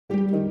I'd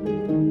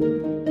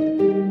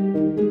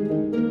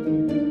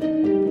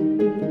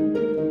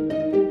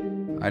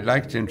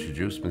like to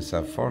introduce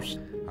myself first.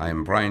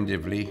 I'm Brian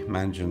Divilly,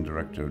 Managing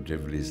Director of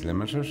Divillys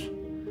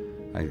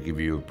Ltd. I'll give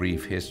you a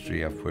brief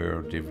history of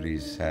where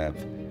Divillys have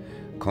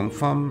come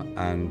from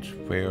and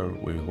where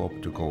we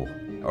hope to go.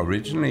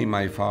 Originally,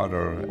 my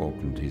father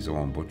opened his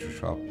own butcher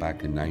shop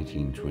back in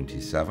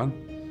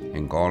 1927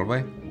 in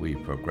Galway. We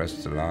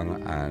progressed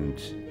along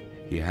and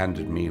he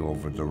handed me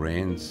over the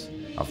reins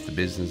of the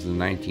business in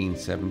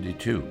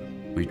 1972.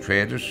 We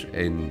traded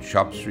in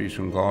Shop Street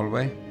in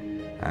Galway,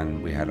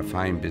 and we had a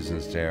fine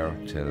business there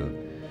till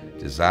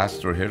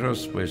disaster hit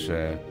us with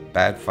a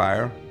bad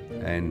fire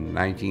in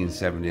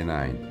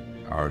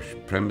 1979. Our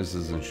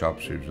premises in Shop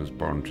Street was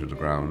burned to the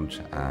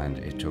ground and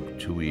it took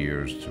 2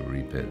 years to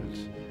rebuild.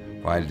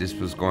 While this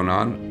was going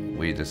on,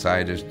 we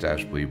decided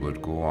that we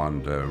would go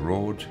on the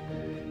road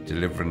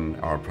delivering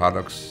our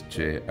products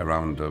to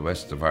around the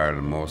west of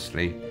Ireland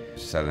mostly,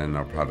 selling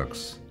our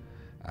products.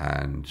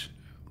 And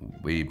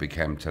we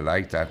became to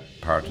like that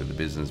part of the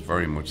business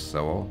very much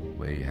so.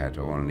 We had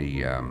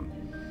only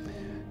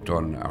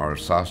done our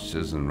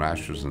sausages and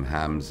rashers and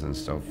hams and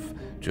stuff,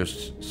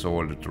 just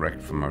sold it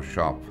direct from our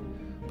shop.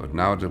 But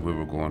now that we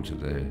were going to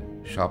the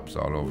shops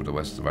all over the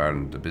west of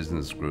Ireland, the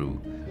business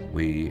grew.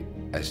 We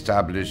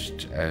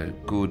established a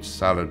good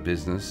solid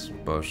business,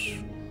 but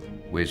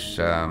with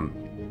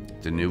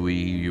the new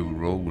EU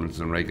rules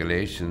and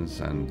regulations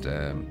and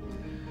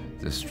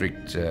the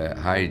strict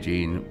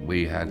hygiene,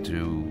 we had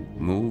to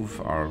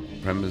move our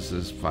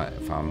premises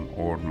from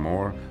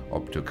Ordenmore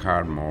up to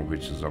Cardmore,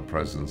 which is our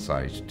present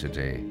site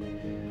today.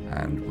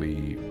 And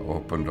we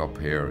opened up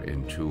here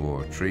in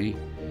 2003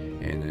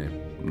 in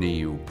a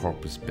new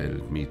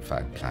purpose-built meat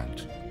fat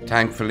plant.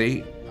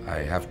 Thankfully, I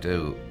have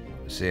to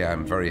say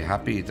I'm very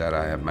happy that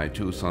I have my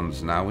two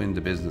sons now in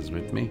the business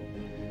with me.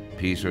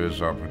 Peter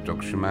is our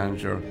production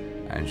manager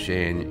and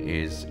Shane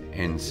is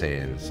in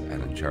sales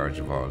and in charge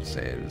of all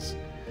sales.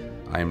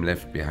 I'm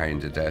left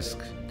behind the desk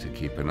to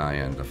keep an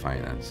eye on the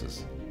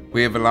finances.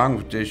 We have a long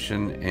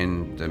tradition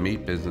in the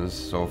meat business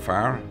so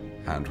far,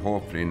 and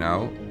hopefully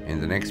now, in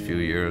the next few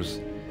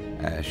years,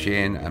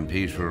 Shane and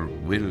Peter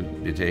will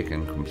be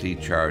taking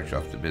complete charge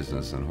of the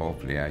business and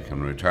hopefully I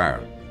can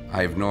retire.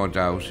 I have no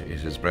doubt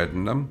it is bred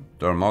in them.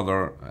 Their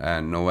mother,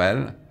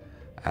 Noelle,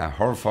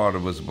 her father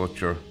was a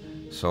butcher,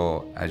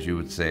 so as you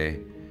would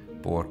say,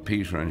 both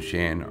Peter and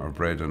Shane are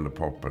bred in the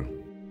purple.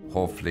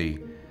 Hopefully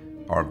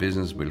our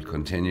business will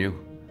continue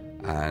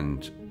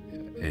and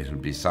it'll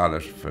be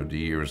solid for the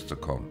years to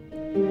come.